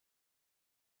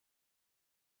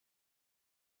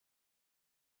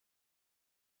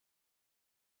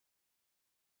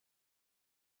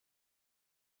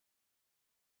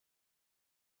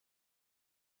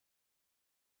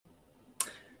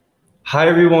Hi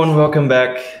everyone, welcome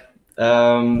back.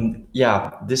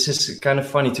 Yeah, this is kind of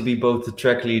funny to be both the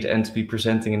track lead and to be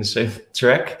presenting in the same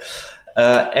track.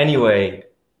 Anyway,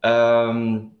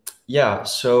 yeah,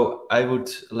 so I would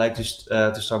like to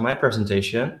start my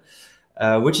presentation,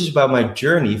 which is about my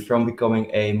journey from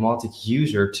becoming a Mautic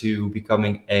user to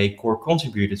becoming a core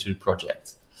contributor to the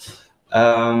project.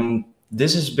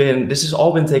 This has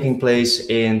all been taking place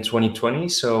in 2020,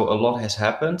 so a lot has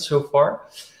happened so far.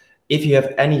 If you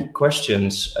have any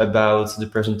questions about the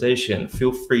presentation,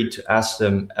 feel free to ask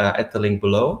them at the link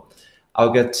below.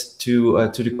 I'll get to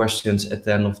the questions at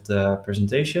the end of the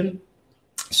presentation.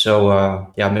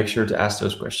 So yeah, make sure to ask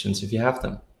those questions if you have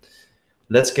them.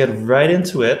 Let's get right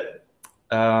into it.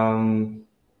 I'll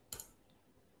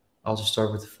just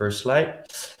start with the first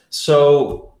slide.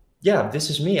 So yeah, this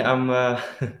is me. I'm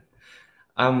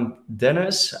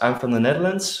Dennis. I'm from the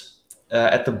Netherlands.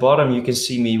 At the bottom, you can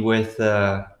see me with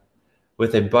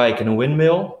a bike and a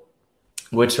windmill,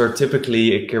 which are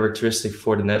typically a characteristic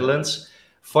for the Netherlands.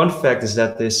 Fun fact is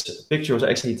that this picture was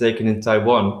actually taken in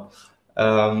Taiwan.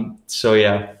 So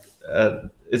yeah,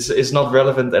 it's not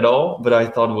relevant at all, but I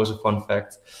thought it was a fun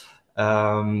fact.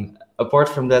 Apart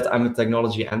from that, I'm a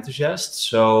technology enthusiast.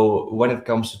 So when it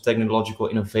comes to technological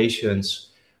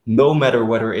innovations, no matter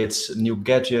whether it's new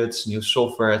gadgets, new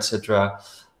software, etc.,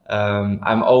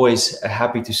 I'm always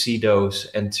happy to see those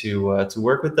and to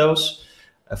work with those.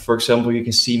 For example, you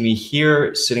can see me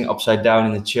here sitting upside down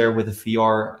in the chair with a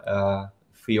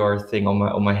VR thing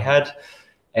on my head,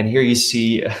 and here you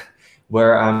see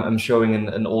where I'm showing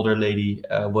an older lady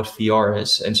what VR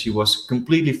is, and she was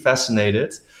completely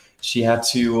fascinated. She had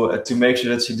to make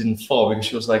sure that she didn't fall because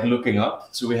she was like looking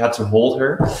up, so we had to hold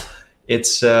her.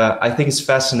 It's I think it's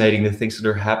fascinating the things that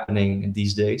are happening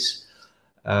these days.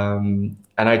 And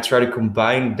I try to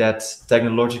combine that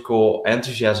technological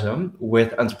enthusiasm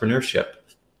with entrepreneurship.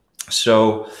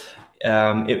 So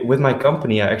with my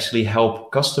company, I actually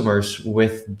help customers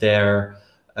with their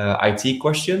IT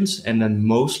questions, and then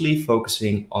mostly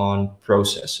focusing on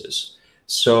processes.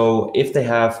 So if they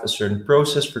have a certain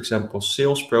process, for example,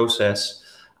 sales process,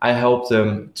 I help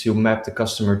them to map the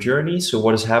customer journey. So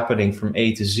what is happening from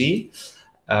A to Z.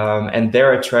 And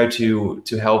there I try to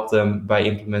help them by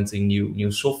implementing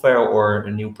new software or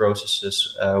new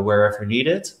processes wherever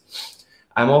needed.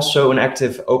 I'm also an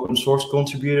active open source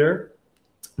contributor,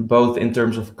 both in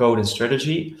terms of code and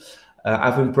strategy.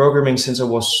 I've been programming since I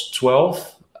was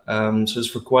 12, so it's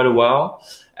for quite a while.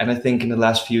 And I think in the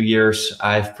last few years,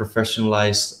 I've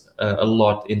professionalized a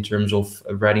lot in terms of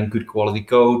writing good quality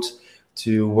code,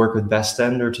 to work with best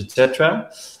standards, etc.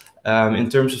 In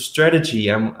terms of strategy,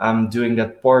 I'm doing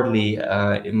that partly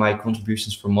in my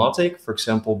contributions for Mautic, for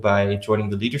example, by joining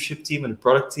the leadership team and the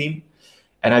product team.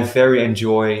 And I very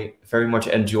much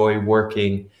enjoy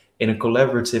working in a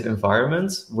collaborative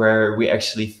environment where we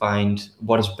actually find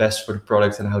what is best for the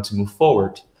product and how to move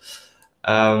forward.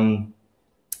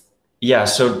 Yeah,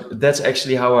 so that's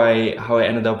actually how I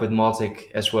ended up with Mautic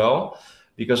as well,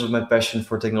 because of my passion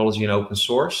for technology and open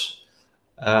source.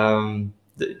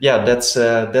 Yeah, that's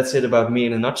it about me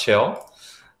in a nutshell.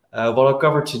 What I'll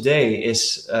cover today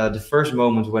is the first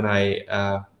moment when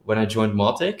I joined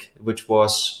Mautic, which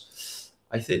was,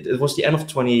 I think it was the end of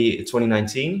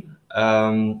 2019.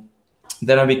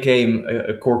 Then I became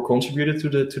a core contributor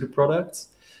to the product,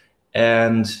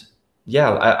 and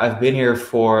yeah, I've been here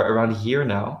for around a year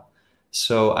now.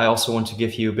 So I also want to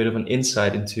give you a bit of an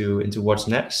insight into what's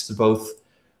next, both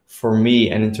for me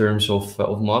and in terms of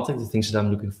Mautic, the things that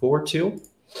I'm looking forward to.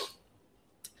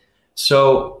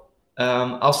 So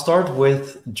I'll start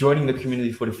with joining the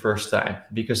community for the first time,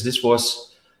 because this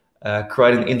was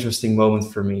quite an interesting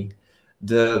moment for me.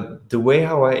 The way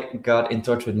how I got in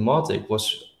touch with Mautic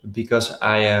was because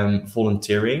I am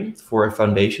volunteering for a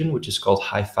foundation, which is called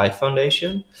High Five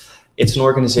Foundation. It's an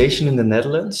organization in the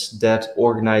Netherlands that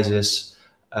organizes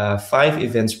 5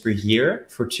 events per year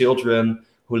for children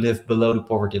who live below the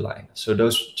poverty line. So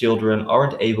those children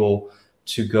aren't able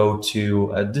to go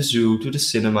to the zoo, to the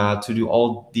cinema, to do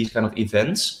all these kind of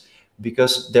events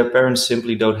because their parents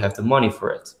simply don't have the money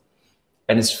for it.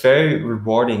 And it's very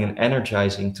rewarding and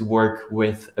energizing to work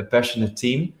with a passionate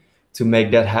team to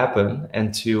make that happen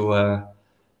and to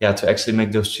actually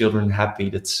make those children happy.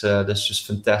 That's just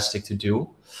fantastic to do.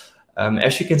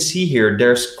 As you can see here,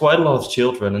 there's quite a lot of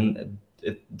children, and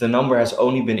the number has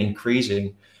only been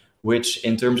increasing, which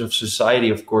in terms of society,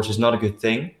 of course, is not a good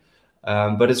thing.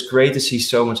 But it's great to see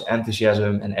so much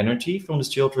enthusiasm and energy from the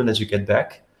children that you get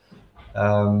back.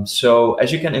 So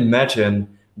as you can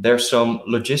imagine, there's some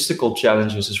logistical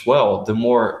challenges as well. The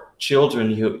more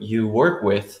children you work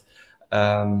with,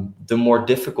 the more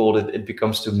difficult it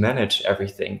becomes to manage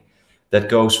everything. that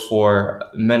goes for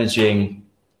managing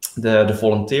the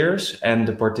volunteers and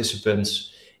the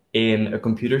participants in a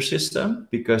computer system,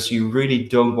 because you really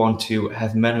don't want to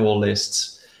have manual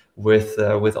lists with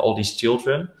all these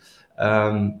children.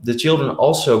 The children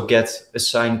also get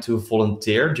assigned to a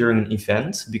volunteer during an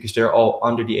event because they're all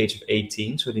under the age of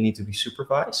 18, so they need to be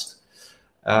supervised.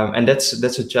 And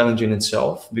that's a challenge in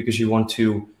itself, because you want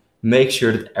to make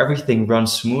sure that everything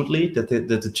runs smoothly, that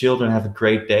the children have a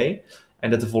great day,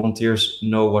 and that the volunteers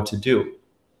know what to do.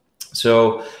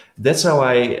 So that's how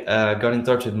I got in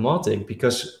touch with Mautic,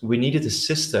 because we needed a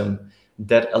system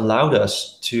that allowed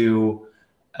us to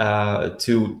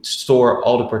store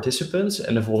all the participants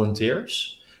and the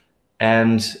volunteers,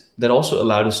 and that also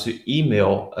allowed us to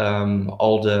email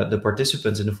all the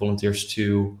participants and the volunteers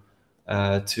to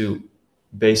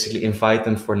basically invite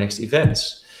them for next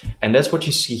events. And that's what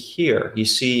you see here. You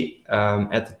see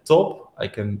at the top, I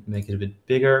can make it a bit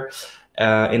bigger,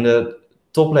 in the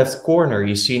top left corner,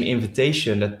 you see an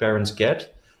invitation that parents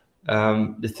get.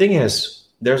 The thing is,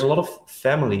 there's a lot of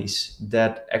families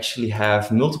that actually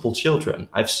have multiple children.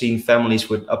 I've seen families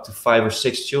with up to 5 or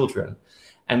 6 children,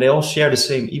 and they all share the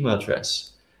same email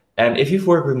address. And if you've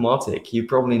worked with Mautic, you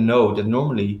probably know that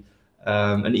normally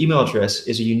an email address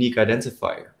is a unique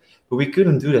identifier. But we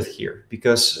couldn't do that here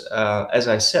because, as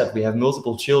I said, we have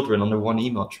multiple children under one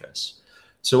email address.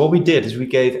 So what we did is we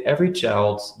gave every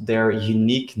child their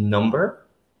unique number,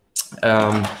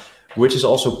 which is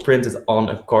also printed on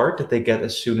a card that they get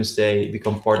as soon as they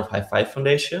become part of High Five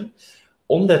Foundation.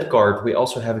 On that card, we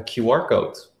also have a QR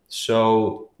code.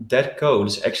 So that code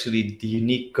is actually the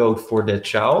unique code for that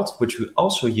child, which we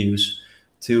also use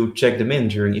to check them in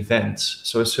during events.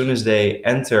 So as soon as they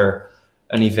enter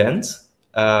an event,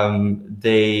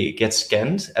 they get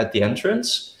scanned at the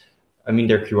entrance. I mean,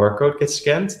 their QR code gets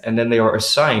scanned, and then they are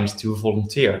assigned to a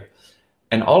volunteer.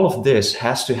 And all of this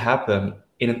has to happen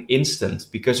in an instant,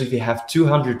 because if you have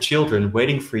 200 children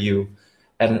waiting for you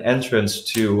at an entrance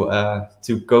to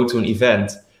go to an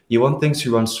event, you want things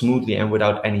to run smoothly and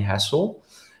without any hassle.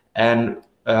 And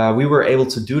we were able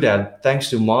to do that thanks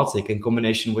to Mautic in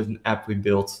combination with an app we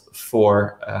built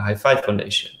for High Five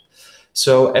Foundation.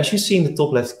 So as you see in the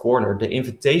top left corner, the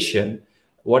invitation,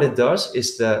 what it does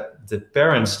is the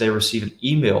parents, they receive an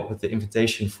email with the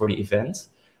invitation for the event.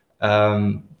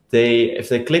 If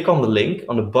they click on the link,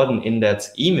 on the button in that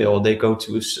email, they go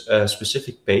to a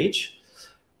specific page.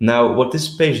 Now, what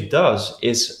this page does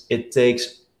is it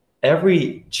takes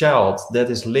every child that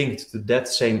is linked to that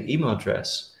same email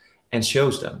address and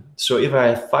shows them. So if I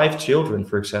have 5 children,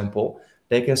 for example,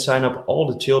 they can sign up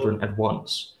all the children at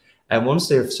once. And once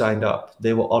they have signed up,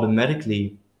 they will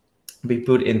automatically be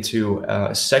put into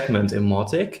a segment in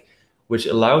Mautic, which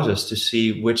allows us to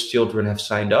see which children have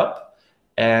signed up,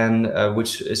 and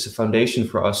which is the foundation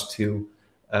for us to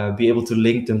be able to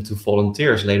link them to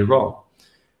volunteers later on.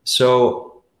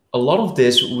 So a lot of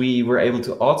this we were able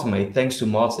to automate thanks to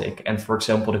Mautic, and for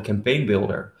example, the campaign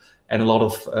builder, and a lot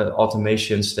of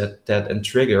automations and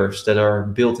triggers that are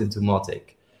built into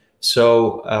Mautic.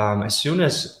 So as soon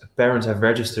as parents have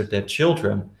registered their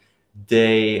children,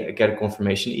 they get a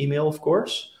confirmation email, of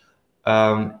course,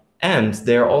 and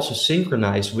they're also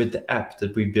synchronized with the app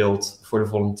that we built for the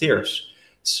volunteers.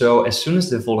 So as soon as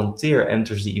the volunteer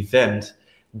enters the event,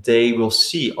 they will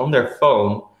see on their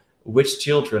phone which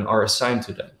children are assigned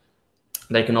to them.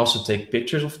 They can also take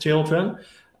pictures of children.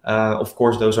 Of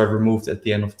course, those are removed at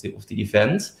the end of the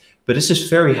event. But this is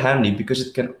very handy because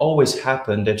it can always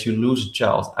happen that you lose a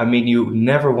child. I mean, you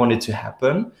never want it to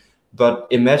happen. But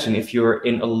imagine if you're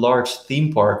in a large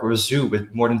theme park or a zoo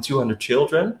with more than 200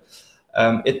 children,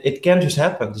 it can just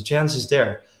happen. The chance is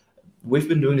there. We've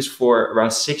been doing this for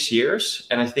around 6 years,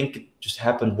 and I think it just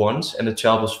happened once, and the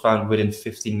child was found within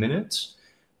 15 minutes.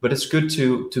 But it's good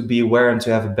to be aware and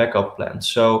to have a backup plan.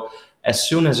 So as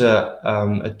soon as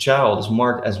a child is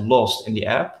marked as lost in the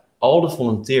app, all the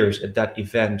volunteers at that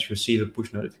event receive a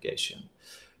push notification.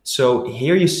 So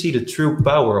here you see the true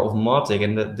power of Mautic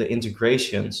and the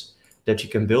integrations that you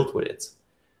can build with it.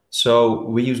 So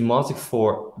we use Mautic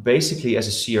for basically as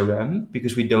a CRM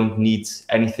because we don't need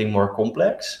anything more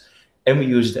complex, and we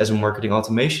use it as a marketing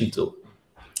automation tool.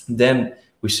 Then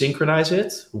we synchronize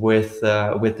it with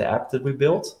the app that we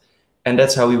built, and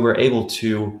that's how we were able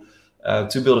to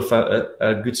build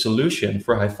a good solution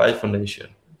for High Five Foundation.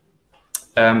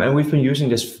 And we've been using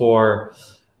this for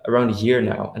around a year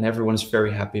now, and everyone is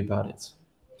very happy about it.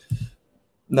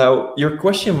 Now, your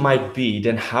question might be,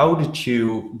 then how did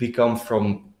you get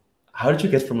from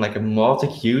like a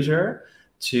Mautic user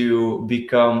to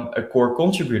become a core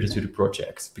contributor to the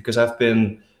project? Because I've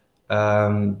been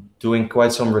doing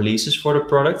quite some releases for the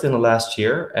product in the last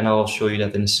year, and I'll show you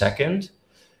that in a second.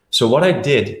 So what I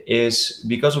did is,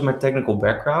 because of my technical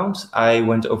background, I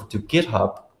went over to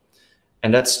GitHub,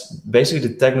 and that's basically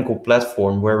the technical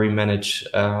platform where we manage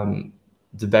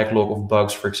the backlog of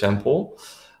bugs, for example.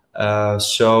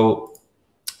 So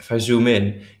if I zoom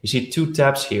in, you see two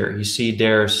tabs here. You see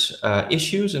there's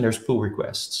issues and there's pull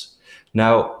requests.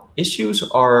 Now, issues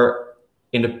are,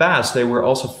 in the past, they were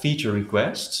also feature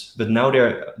requests, but now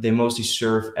they mostly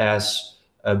serve as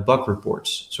bug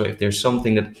reports. So if there's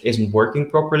something that isn't working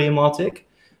properly in Mautic,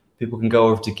 people can go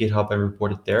over to GitHub and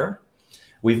report it there.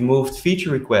 We've moved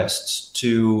feature requests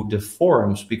to the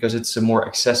forums because it's a more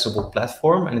accessible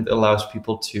platform and it allows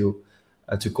people to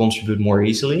contribute more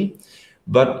easily.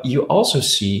 But you also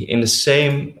see in the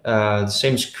same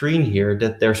screen here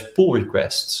that there's pull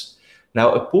requests.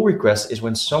 Now, a pull request is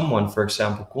when someone, for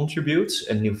example, contributes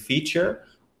a new feature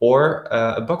or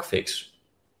a bug fix.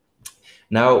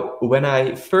 Now, when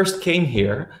I first came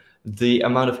here, the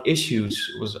amount of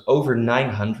issues was over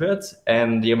 900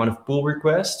 and the amount of pull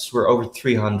requests were over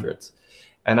 300.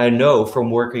 And I know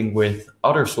from working with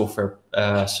other software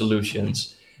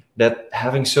solutions that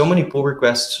having so many pull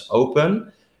requests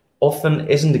open often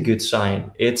isn't a good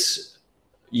sign.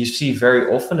 You see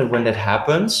very often that when that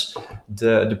happens,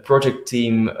 the project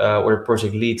team or the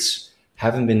project leads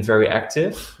haven't been very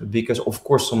active because, of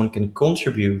course, someone can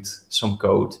contribute some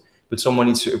code, but someone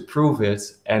needs to approve it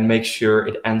and make sure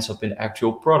it ends up in the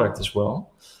actual product as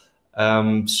well.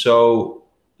 So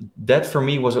that for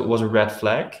me was a red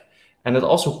flag. And it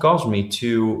also caused me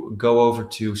to go over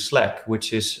to Slack,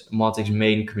 which is Mautic's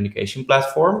main communication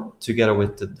platform, together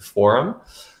with the forum.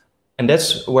 And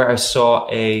that's where I saw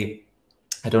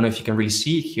I don't know if you can really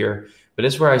see it here, but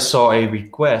that's where I saw a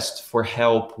request for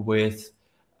help with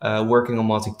working on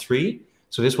Mautic 3.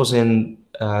 So this was in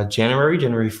January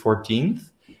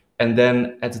 14th. And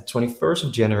then at the 21st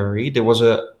of January, there was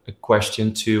a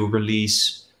question to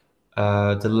release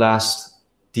what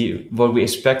we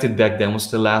expected back then was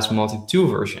the last Mautic 2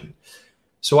 version.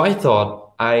 So I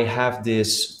thought I have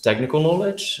this technical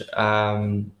knowledge,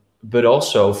 but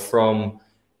also from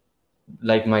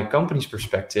like my company's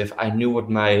perspective, I knew what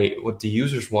the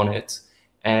users wanted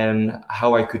and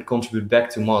how I could contribute back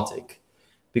to Mautic.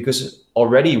 Because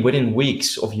already within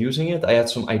weeks of using it, I had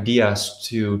some ideas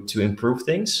to improve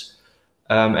things.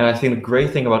 And I think the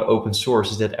great thing about open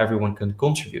source is that everyone can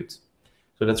contribute.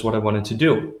 So that's what I wanted to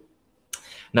do.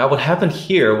 Now, what happened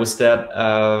here was that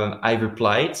I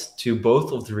replied to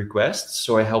both of the requests.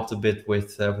 So I helped a bit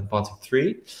with Mautic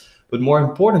 3. But more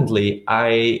importantly,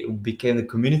 I became the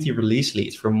community release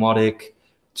lead for Mautic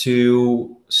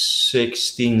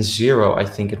 2.16.0, I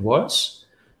think it was.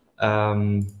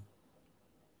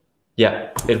 Yeah,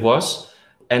 it was.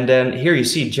 And then here you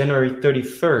see January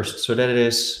 31st. So that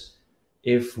is,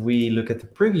 if we look at the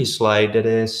previous slide, that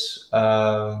is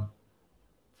from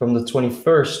the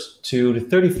 21st to the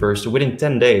 31st, within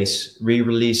 10 days, we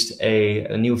released a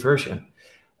new version.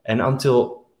 And up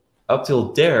till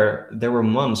there were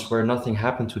months where nothing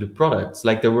happened to the product,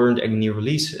 like there weren't any new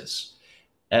releases.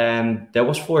 And that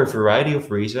was for a variety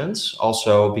of reasons.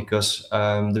 Also because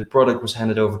the product was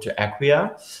handed over to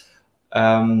Acquia.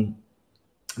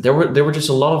 There were just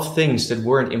a lot of things that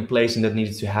weren't in place and that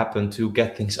needed to happen to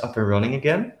get things up and running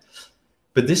again.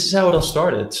 But this is how it all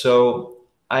started. So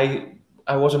I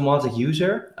was a Mautic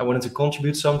user. I wanted to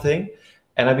contribute something,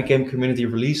 and I became community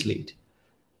release lead.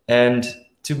 And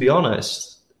to be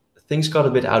honest, things got a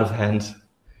bit out of hand.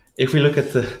 If we look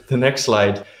at the next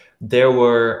slide, there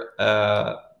were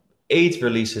 8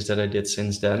 releases that I did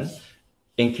since then,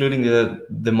 including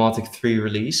the Mautic 3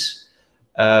 release.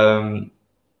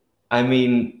 I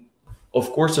mean,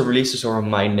 of course, the releases are on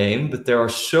my name, but there are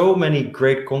so many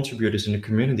great contributors in the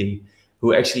community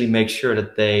who actually make sure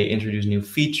that they introduce new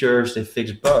features, they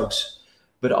fix bugs.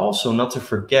 But also, not to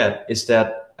forget, is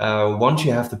that once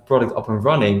you have the product up and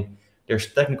running,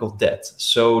 there's technical debt.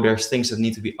 So there's things that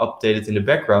need to be updated in the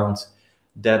background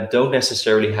that don't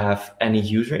necessarily have any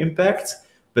user impact,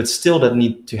 but still that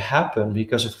need to happen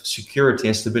because of security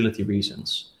and stability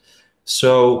reasons.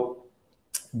 So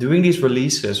doing these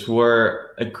releases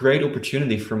were a great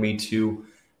opportunity for me to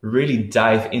really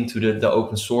dive into the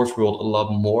open source world a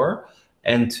lot more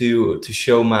and to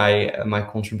show my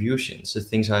contributions, the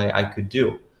things I could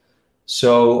do.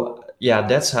 So yeah,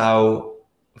 that's how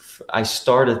I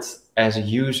started as a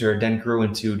user, then grew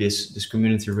into this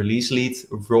community release lead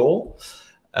role.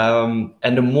 And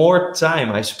the more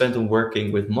time I spent on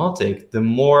working with Mautic, the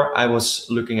more I was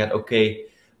looking at, okay,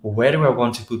 where do I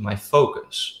want to put my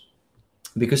focus?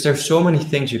 Because there's so many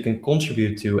things you can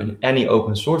contribute to in any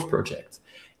open source project.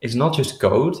 it's not just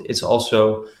code, it's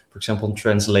also, for example,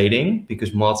 translating,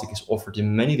 because Mautic is offered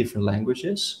in many different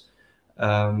languages.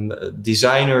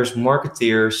 Designers,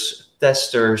 marketeers,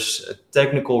 testers,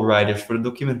 technical writers for the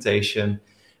documentation.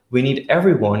 We need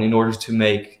everyone in order to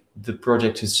make the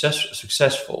project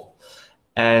successful.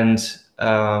 And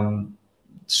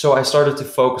so I started to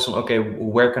focus on, okay,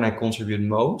 where can I contribute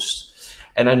most?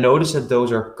 And I noticed that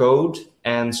those are code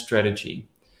and strategy.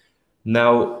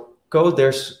 Now, code,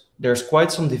 there's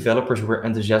quite some developers who are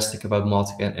enthusiastic about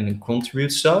Mautic and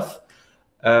contribute stuff.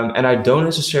 And I don't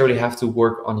necessarily have to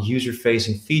work on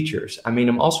user-facing features. I mean,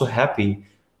 I'm also happy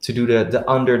to do the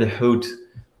under the hood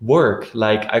work.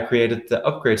 Like I created the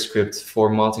upgrade script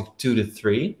for Mautic 2 to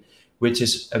 3, which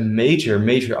is a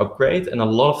major upgrade, and a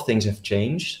lot of things have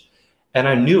changed. And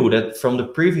I knew that from the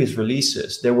previous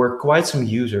releases, there were quite some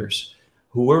users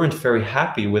who weren't very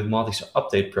happy with Mautic's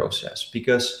update process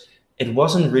because it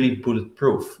wasn't really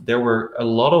bulletproof. There were a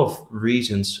lot of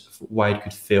reasons why it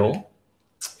could fail.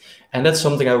 And that's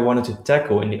something I wanted to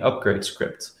tackle in the upgrade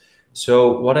script.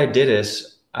 So what I did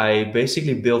is I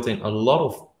basically built in a lot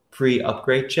of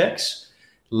pre-upgrade checks,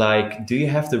 like do you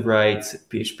have the right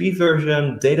PHP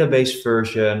version, database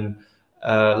version,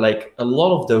 like a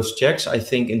lot of those checks, I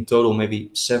think in total maybe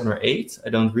 7 or 8, I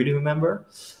don't really remember,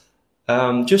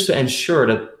 just to ensure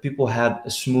that people had a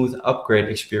smooth upgrade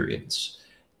experience.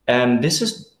 And this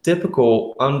is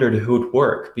typical under the hood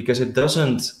work because it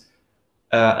doesn't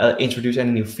introduce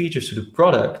any new features to the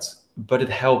product, but it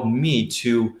helped me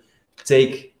to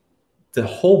take the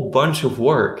whole bunch of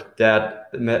work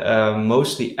that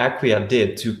mostly Acquia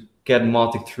did to get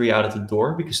Mautic 3 out of the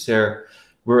door, because there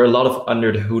were a lot of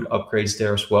under the hood upgrades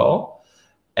there as well.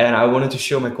 And I wanted to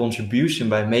show my contribution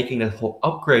by making that whole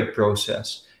upgrade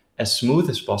process as smooth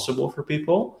as possible for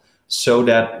people so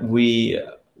that we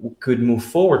could move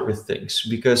forward with things.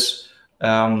 Because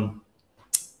the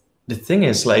thing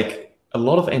is, like, a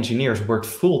lot of engineers worked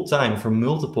full time for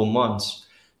multiple months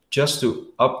just to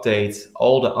update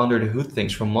all the under the hood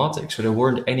things from Mautic, so there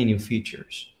weren't any new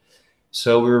features.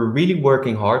 So we were really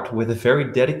working hard with a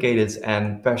very dedicated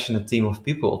and passionate team of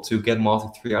people to get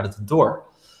Mautic 3 out of the door.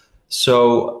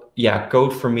 So yeah,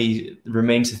 code for me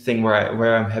remains a thing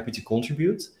where I'm happy to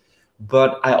contribute.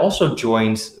 But I also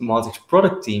joined Mautic's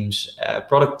product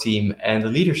team and the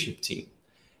leadership team.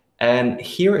 And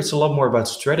here it's a lot more about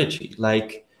strategy,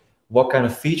 like what kind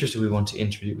of features do we want to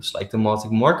introduce, like the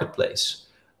Mautic marketplace.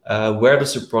 Where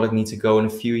does the product need to go in a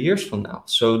few years from now?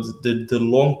 So the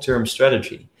long-term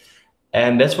strategy.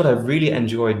 And that's what I really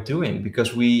enjoyed doing,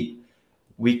 because we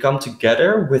come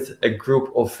together with a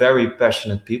group of very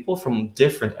passionate people from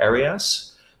different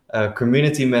areas,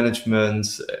 community management,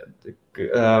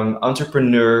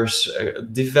 entrepreneurs,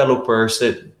 developers,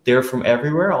 they're from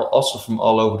everywhere, also from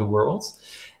all over the world.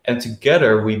 And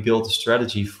together we built a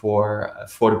strategy for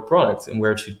the product and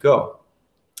where it should go.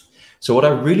 So what I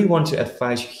really want to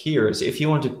advise you here is, if you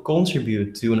want to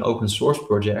contribute to an open source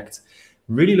project,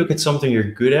 really look at something you're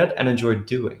good at and enjoy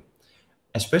doing.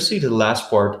 Especially the last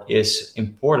part is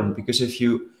important, because if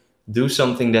you do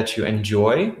something that you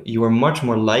enjoy, you are much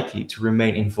more likely to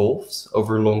remain involved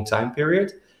over a long time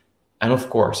period. And of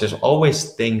course, there's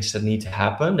always things that need to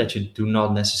happen that you do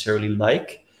not necessarily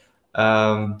like,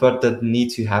 but that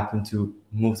need to happen to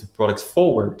move the product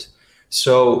forward.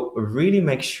 So really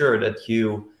make sure that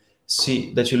you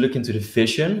look into the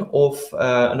vision of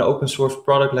an open source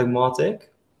product like Mautic,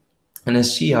 and then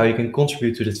see how you can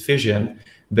contribute to that vision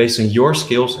based on your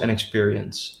skills and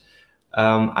experience.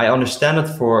 I understand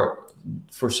that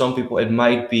for some people it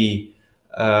might be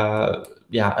a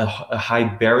high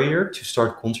barrier to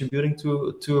start contributing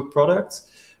to a product,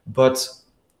 but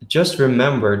just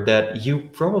remember that you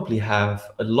probably have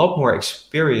a lot more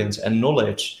experience and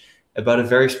knowledge about a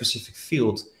very specific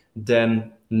field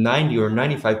than 90 or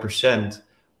 95%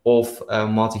 of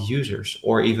Mautic users,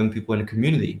 or even people in the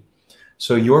community.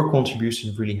 So your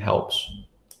contribution really helps.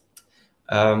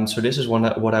 So this is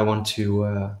what I want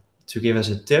to give as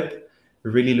a tip.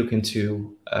 Really look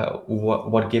into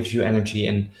what gives you energy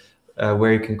and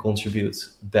where you can contribute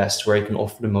best, where you can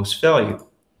offer the most value.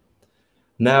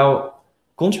 Now,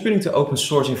 contributing to open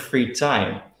source in free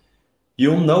time,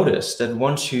 you'll notice that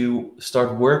once you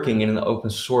start working in an open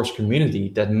source community,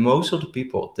 that most of the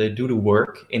people, they do the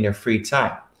work in their free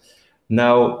time.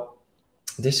 Now,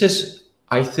 this is,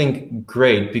 I think,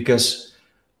 great, because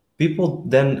people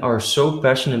then are so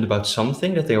passionate about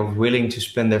something that they are willing to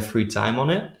spend their free time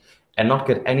on it and not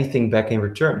get anything back in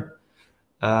return.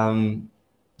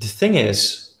 The thing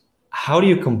is, how do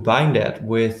you combine that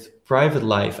with private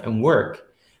life and work?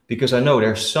 Because I know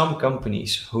there are some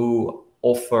companies who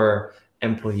offer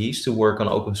employees to work on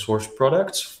open source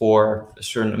products for a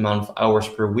certain amount of hours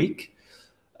per week,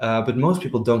 but most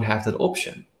people don't have that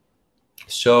option.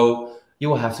 So you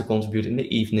will have to contribute in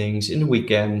the evenings, in the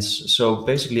weekends, so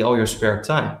basically all your spare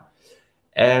time.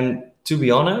 And to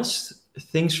be honest,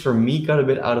 things for me got a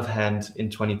bit out of hand in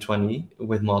 2020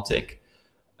 with Mautic,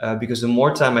 because the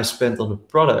more time I spent on the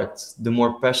product, the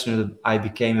more passionate I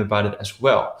became about it as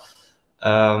well.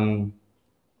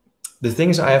 The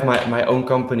thing is, I have my own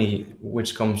company,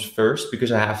 which comes first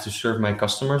because I have to serve my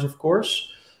customers, of course.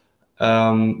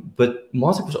 But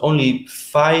Mautic was only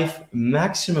 5,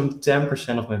 maximum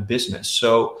 10% of my business.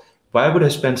 So why would I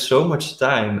spend so much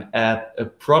time at a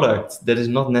product that is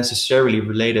not necessarily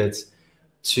related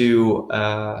to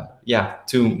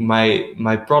to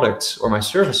my products or my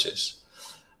services?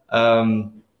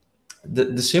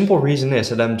 The simple reason is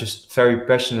that I'm just very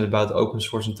passionate about open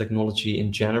source and technology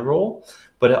in general,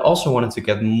 but I also wanted to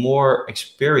get more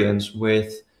experience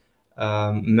with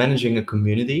managing a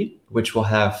community, which we'll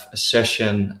have a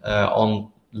session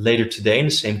on later today in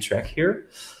the same track here.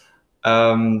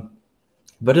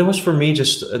 But it was for me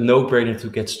just a no-brainer to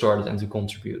get started and to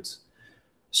contribute.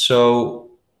 So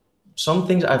some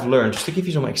things I've learned, just to give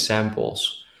you some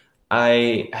examples,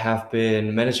 I have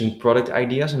been managing product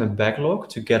ideas in a backlog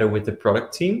together with the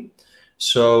product team.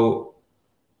 So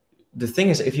the thing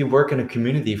is, if you work in a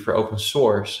community for open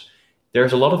source,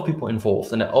 there's a lot of people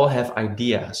involved and they all have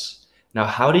ideas. Now,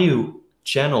 how do you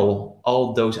channel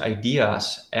all those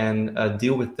ideas and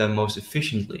deal with them most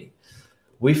efficiently?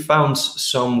 We found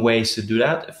some ways to do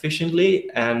that efficiently,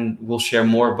 and we'll share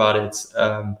more about it,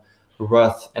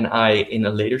 Ruth and I, in a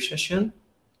later session.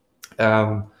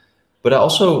 But I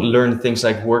also learned things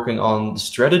like working on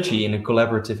strategy in a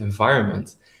collaborative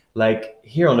environment. Like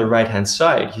here on the right-hand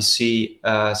side, you see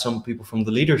some people from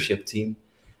the leadership team.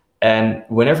 And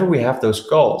whenever we have those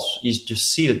calls, you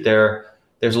just see that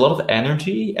there's a lot of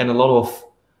energy and a lot of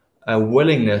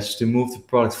willingness to move the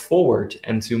product forward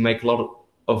and to make a lot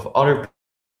of other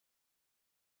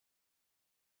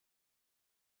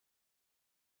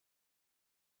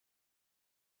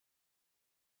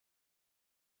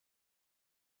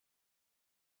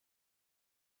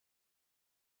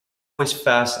always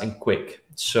fast and quick.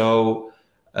 So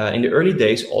in the early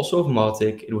days also of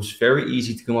Mautic, it was very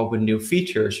easy to come up with new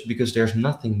features because there's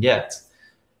nothing yet.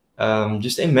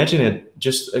 Just imagine it,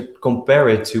 just compare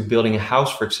it to building a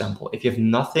house, for example. If you have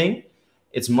nothing,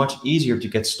 it's much easier to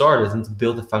get started and to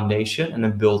build a foundation and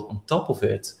then build on top of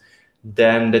it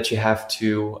than that you have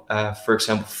to, for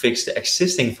example, fix the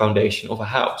existing foundation of a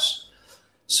house.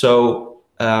 So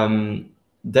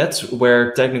that's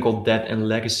where technical debt and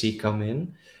legacy come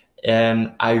in.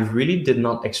 And I really did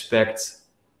not expect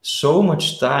so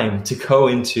much time to go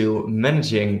into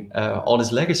managing all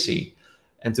this legacy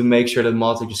and to make sure that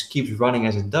Mautic just keeps running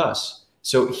as it does.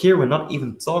 So here we're not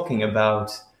even talking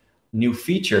about new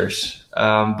features,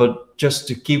 but just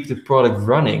to keep the product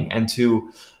running and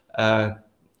to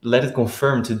let it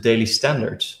conform to daily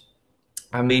standards.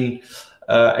 I mean,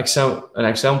 an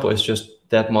example is just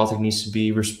that Mautic needs to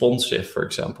be responsive, for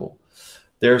example.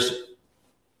 There's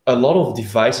a lot of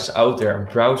devices out there, and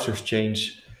browsers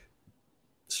change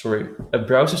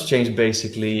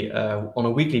basically on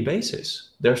a weekly basis.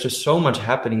 There's just so much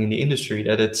happening in the industry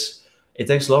that it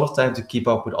takes a lot of time to keep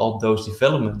up with all those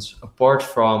developments, apart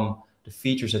from the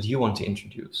features that you want to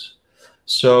introduce.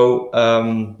 So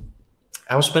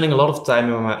I was spending a lot of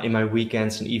time in my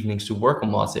weekends and evenings to work on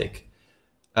Mautic.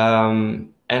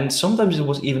 And sometimes it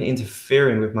was even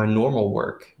interfering with my normal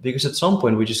work, because at some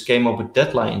point we just came up with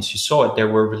deadlines. You saw it, there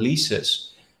were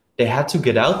releases. They had to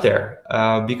get out there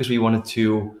because we wanted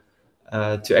to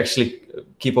actually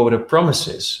keep up with the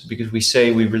promises, because we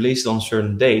say we released on a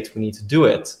certain date, we need to do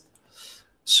it.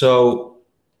 So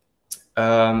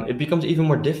it becomes even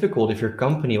more difficult if your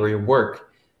company or your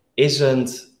work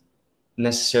isn't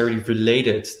necessarily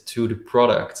related to the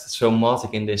product. So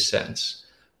Mautic in this sense.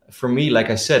 For me, like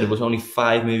I said, it was only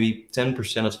 5, maybe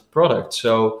 10% of the product.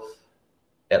 So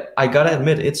I gotta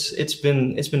admit, it's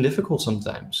been difficult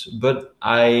sometimes, but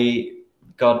I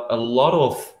got a lot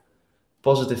of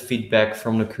positive feedback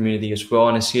from the community as well,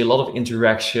 and I see a lot of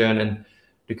interaction, and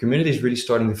the community is really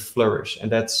starting to flourish,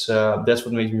 and that's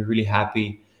what makes me really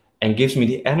happy and gives me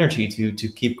the energy to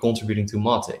keep contributing to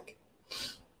Mautic.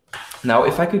 Now,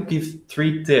 if I could give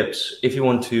 3 tips if you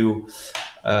want to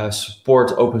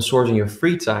support open source in your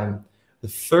free time, the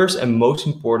first and most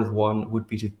important one would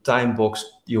be to time box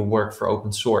your work for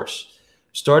open source.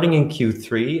 Starting in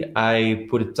Q3, I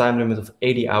put a time limit of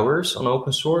 80 hours on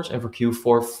open source, and for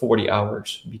Q4, 40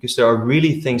 hours, because there are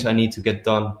really things I need to get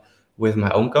done with my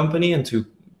own company and to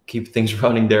keep things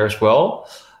running there as well.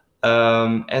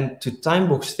 And to time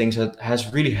box things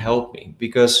has really helped me,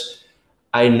 because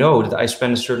I know that I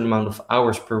spend a certain amount of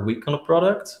hours per week on a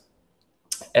product,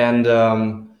 and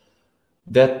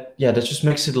that just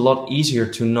makes it a lot easier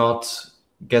to not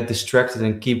get distracted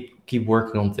and keep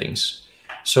working on things.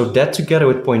 So that, together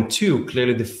with point 2,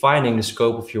 clearly defining the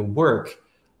scope of your work,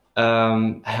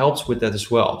 helps with that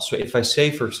as well. So if I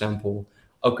say, for example,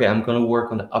 okay, I'm going to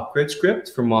work on the upgrade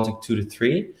script from Mautic 2 to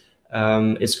 3.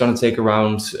 It's going to take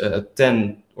around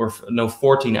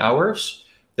 14 hours.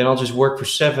 Then I'll just work for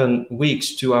 7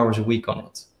 weeks, 2 hours a week on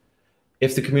it.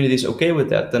 If the community is okay with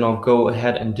that, then I'll go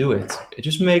ahead and do it. It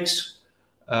just makes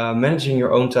managing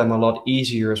your own time a lot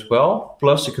easier as well.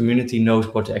 Plus, the community knows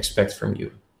what to expect from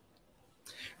you.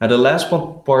 Now, the last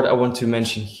part I want to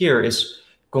mention here is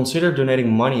consider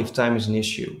donating money if time is an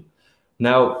issue.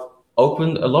 Now, a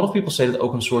lot of people say that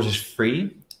open source is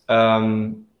free.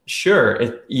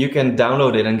 Sure, you can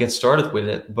download it and get started with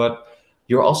it, but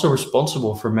you're also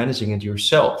responsible for managing it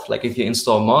yourself. Like if you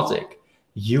install Mautic,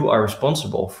 you are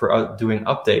responsible for doing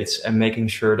updates and making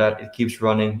sure that it keeps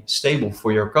running stable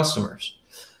for your customers.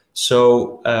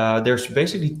 So there's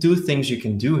basically 2 things you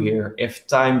can do here if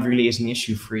time really is an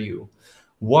issue for you.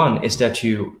 One is that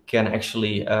you can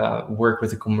actually work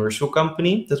with a commercial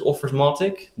company that offers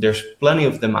Mautic. There's plenty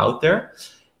of them out there,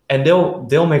 and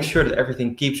they'll make sure that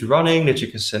everything keeps running, that you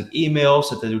can send emails,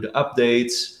 that they do the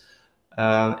updates.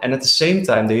 And at the same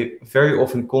time, they very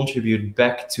often contribute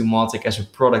back to Mautic as a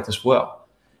product as well.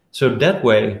 So that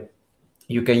way,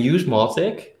 you can use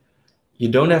Mautic. You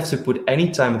don't have to put any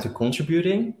time into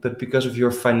contributing, but because of your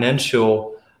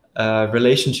financial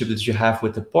relationship that you have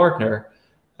with the partner,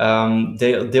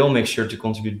 they'll make sure to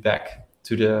contribute back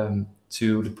to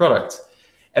the product.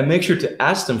 And make sure to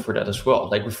ask them for that as well.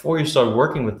 Like before you start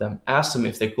working with them, ask them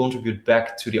if they contribute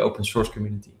back to the open source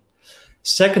community.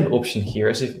 Second option here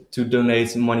is to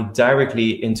donate money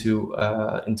directly into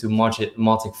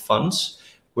Mautic funds,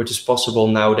 which is possible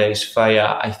nowadays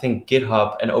via, I think,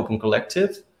 GitHub and Open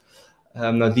Collective.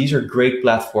 Now, these are great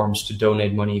platforms to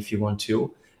donate money if you want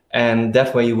to. And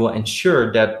that way you will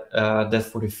ensure that, that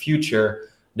for the future,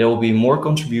 there will be more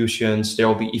contributions. There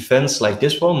will be events like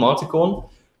this one, MautiCon,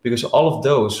 because all of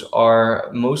those are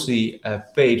mostly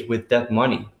paid with that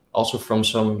money, also from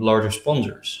some larger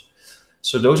sponsors.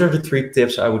 So those are the 3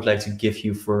 tips I would like to give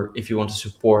you for if you want to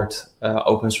support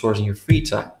open source in your free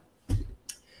time.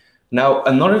 Now,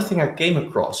 another thing I came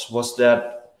across was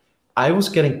that I was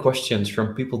getting questions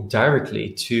from people directly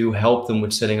to help them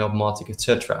with setting up Mautic,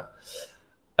 etc.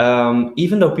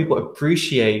 Even though people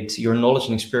appreciate your knowledge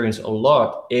and experience a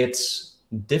lot, it's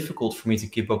difficult for me to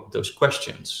keep up with those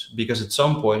questions, because at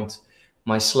some point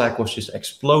my Slack was just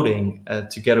exploding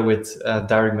together with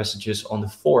direct messages on the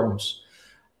forums.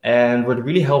 And what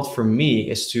really helped for me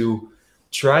is to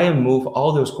try and move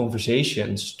all those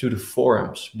conversations to the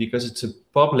forums, because it's a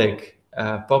public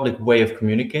way of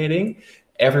communicating.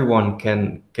 Everyone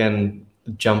can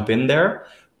jump in there.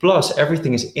 Plus,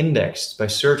 everything is indexed by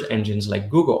search engines like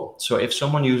Google. So if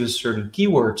someone uses certain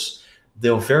keywords,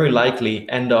 they'll very likely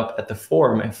end up at the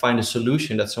forum and find a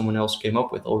solution that someone else came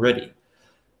up with already.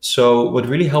 So what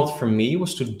really helped for me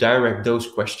was to direct those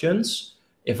questions,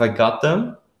 if I got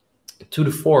them, to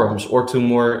the forums or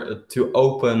to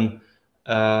open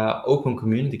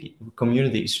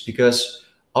communities, because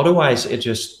otherwise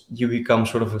you become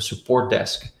sort of a support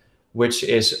desk, which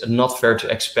is not fair to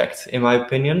expect, in my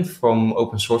opinion, from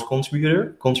open source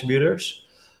contributors.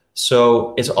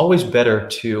 So it's always better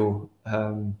to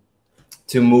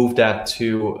move that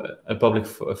to a public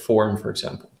forum, for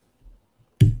example.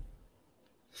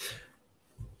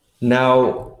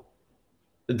 Now,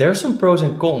 there are some pros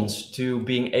and cons to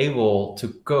being able to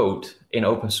code in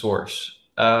open source.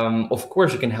 Of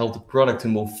course, you can help the product to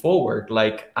move forward.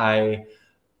 Like I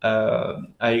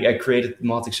created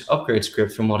Mautic's upgrade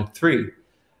script for Mautic 3.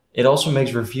 It also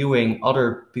makes reviewing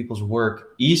other people's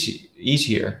work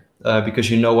easier because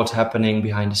you know what's happening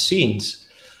behind the scenes.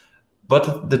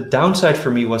 But the downside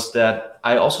for me was that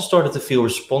I also started to feel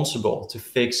responsible to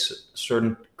fix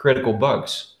certain critical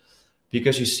bugs,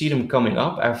 because you see them coming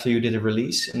up after you did a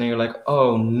release, and then you're like,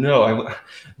 oh no,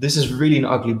 this is really an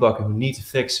ugly bug and we need to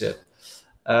fix it.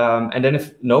 And then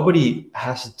if nobody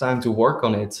has the time to work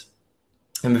on it,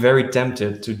 I'm very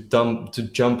tempted to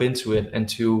jump into it and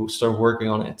to start working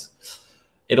on it.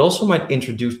 It also might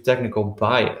introduce technical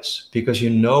bias, because you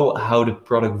know how the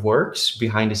product works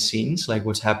behind the scenes, like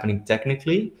what's happening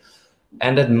technically,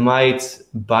 and that might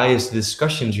bias the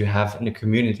discussions you have in the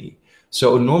community.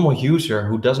 So a normal user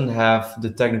who doesn't have the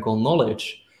technical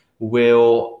knowledge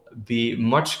will be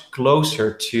much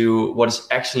closer to what is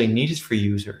actually needed for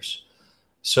users.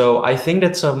 So I think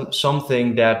that's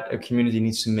something that a community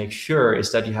needs to make sure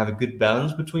is that you have a good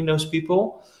balance between those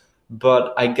people.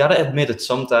 But I gotta admit that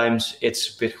sometimes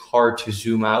it's a bit hard to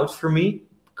zoom out for me,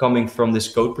 coming from this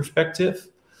code perspective.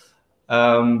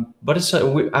 But it's,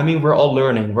 I mean, we're all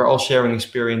learning, we're all sharing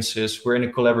experiences, we're in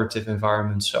a collaborative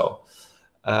environment. So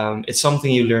it's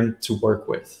something you learn to work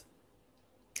with.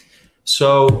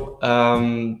 So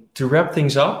to wrap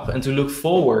things up and to look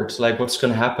forward, like what's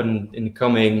going to happen in the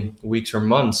coming weeks or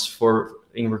months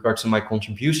in regards to my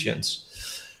contributions,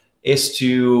 is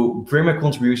to bring my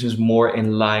contributions more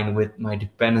in line with my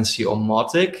dependency on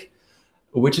Mautic,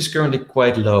 which is currently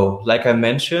quite low. Like I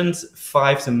mentioned,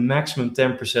 5 to maximum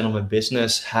 10% of my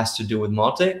business has to do with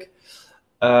Mautic.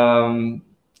 And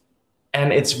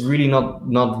it's really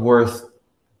not worth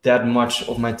that much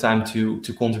of my time to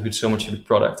contribute so much to the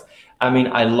product. I mean,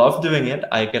 I love doing it.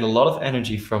 I get a lot of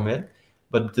energy from it,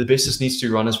 but the business needs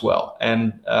to run as well.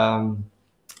 And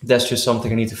that's just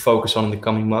something I need to focus on in the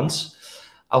coming months.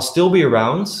 I'll still be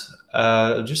around,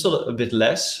 just a bit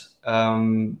less,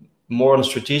 more on a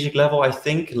strategic level, I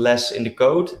think, less in the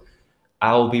code.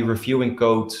 I'll be reviewing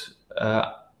code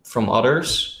from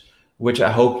others, which I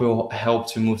hope will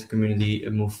help to move the community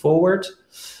and move forward.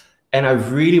 And I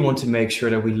really want to make sure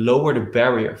that we lower the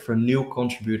barrier for new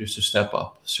contributors to step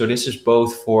up. So this is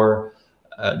both for,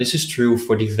 this is true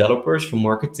for developers, for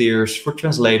marketeers, for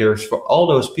translators, for all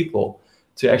those people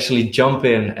to actually jump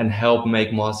in and help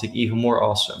make Mautic even more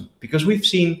awesome. Because we've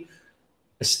seen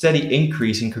a steady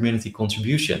increase in community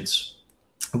contributions,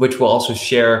 which we'll also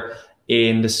share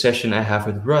in the session I have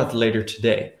with Ruth later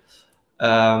today.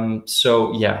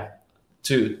 So yeah,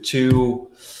 to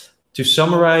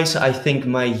summarize, I think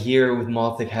my year with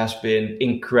Mautic has been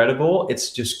incredible.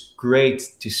 It's just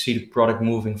great to see the product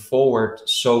moving forward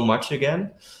so much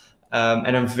again.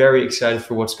 And I'm very excited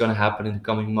for what's going to happen in the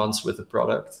coming months with the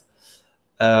product.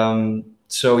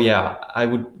 So yeah, I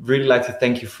would really like to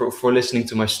thank you for listening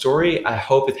to my story. I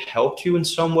hope it helped you in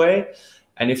some way.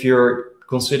 And if you're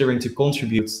considering to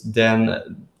contribute,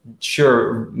 then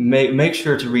sure, make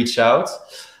sure to reach out.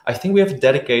 I think we have a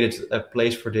dedicated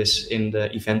place for this in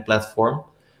the event platform.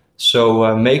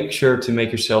 So make sure to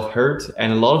make yourself heard.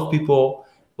 And a lot of people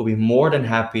will be more than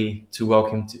happy to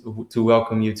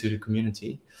welcome you to the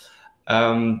community.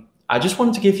 I just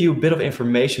wanted to give you a bit of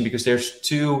information because there's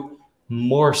 2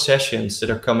 more sessions that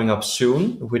are coming up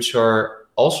soon, which are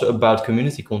also about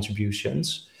community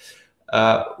contributions.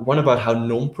 One about how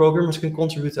non-programmers can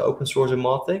contribute to open source and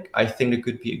Mautic. I think it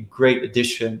could be a great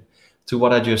addition to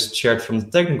what I just shared from the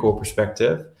technical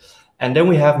perspective. And then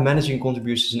we have managing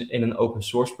contributions in an open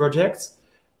source project.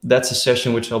 That's a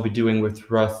session which I'll be doing with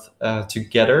Ruth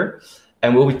together.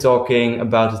 And we'll be talking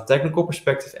about the technical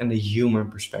perspective and the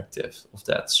human perspective of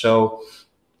that. So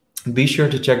be sure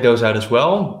to check those out as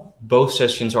well. Both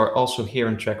sessions are also here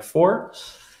in track 4.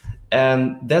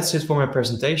 And that's it for my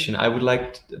presentation. I would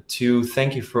like to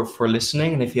thank you for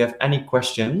listening. And if you have any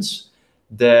questions,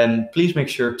 then please make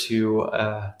sure to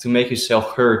make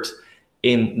yourself heard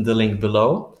in the link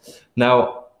below.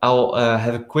 Now, I'll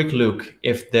have a quick look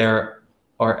if there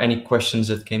are any questions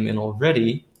that came in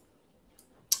already.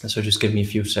 So just give me a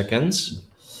few seconds.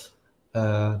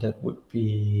 That would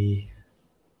be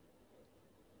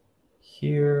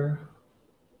here.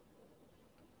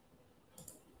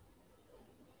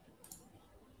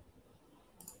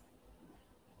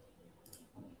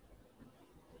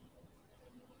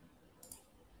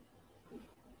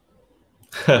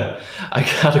 I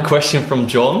got a question from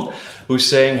John who's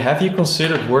saying, have you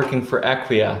considered working for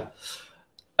Acquia?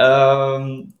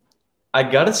 I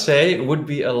gotta say, it would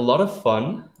be a lot of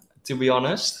fun, to be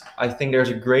honest. I think there's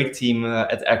a great team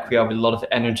at Acquia with a lot of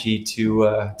energy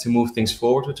to move things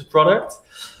forward with the product.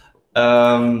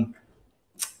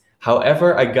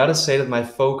 However, I gotta say that my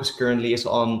focus currently is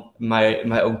on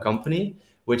my own company,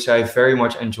 which I very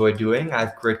much enjoy doing. I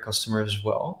have great customers as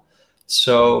well.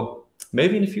 So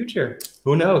maybe in the future,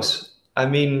 who knows? I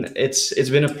mean, it's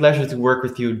been a pleasure to work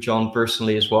with you, John,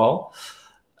 personally as well.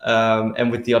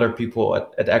 And with the other people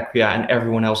at Acquia and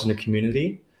everyone else in the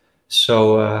community.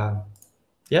 So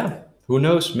yeah, who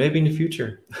knows? Maybe in the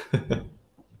future.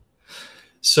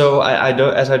 So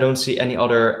as I don't see any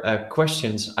other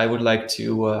questions, I would like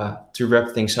to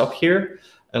wrap things up here,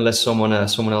 unless someone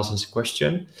else has a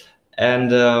question.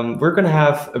 And we're gonna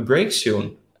have a break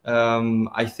soon.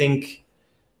 I think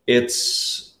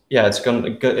it's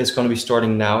gonna be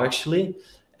starting now actually,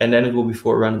 and then it will be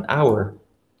for around an hour.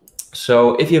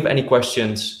 So if you have any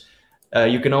questions,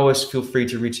 you can always feel free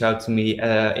to reach out to me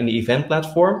in the event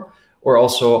platform, or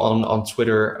also on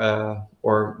Twitter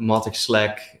or Mautic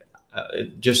Slack.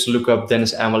 Just look up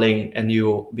Dennis Ameling and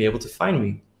you'll be able to find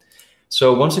me.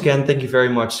 So once again, thank you very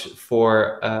much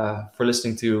for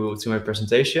listening to my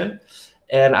presentation.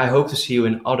 And I hope to see you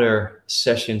in other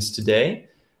sessions today.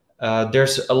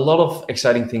 There's a lot of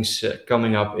exciting things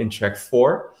coming up in track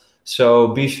 4. So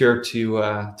be sure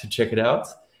to check it out.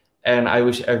 And I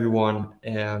wish everyone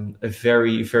a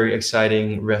very, very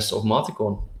exciting rest of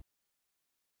MautiCon.